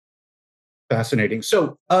Fascinating.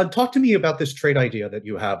 So, talk to me about this trade idea that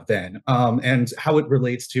you have then, and how it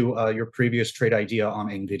relates to your previous trade idea on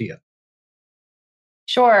Nvidia.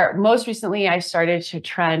 Sure. Most recently, I started to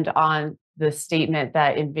trend on the statement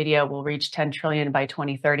that Nvidia will reach 10 trillion by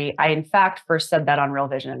 2030. I, in fact, first said that on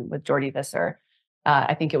RealVision with Jordi Visser.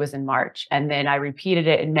 I think it was in March. And then I repeated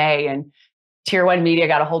it in May, and Tier 1 media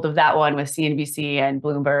got a hold of that one with CNBC and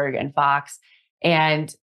Bloomberg and Fox.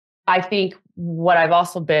 And I think what I've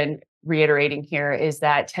also been reiterating here is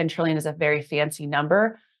that 10 trillion is a very fancy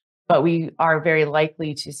number, but we are very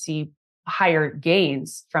likely to see higher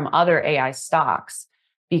gains from other AI stocks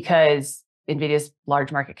because Nvidia's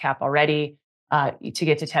large market cap already. To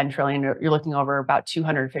get to 10 trillion, you're looking over about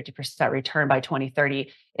 250% return by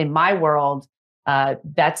 2030. In my world,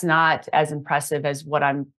 that's not as impressive as what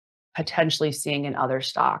I'm potentially seeing in other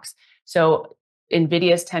stocks. So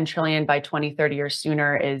Nvidia's 10 trillion by 2030 or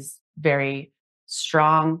sooner is very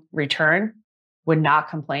strong return. Would not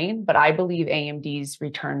complain, but I believe AMD's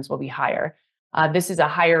returns will be higher. This is a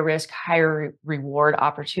higher risk, higher reward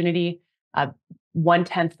opportunity.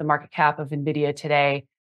 1/10 the market cap of Nvidia today.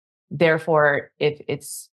 Therefore, if it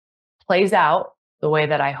plays out the way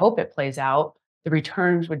that I hope it plays out, the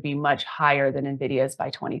returns would be much higher than Nvidia's by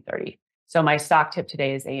 2030. So my stock tip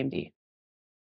today is AMD.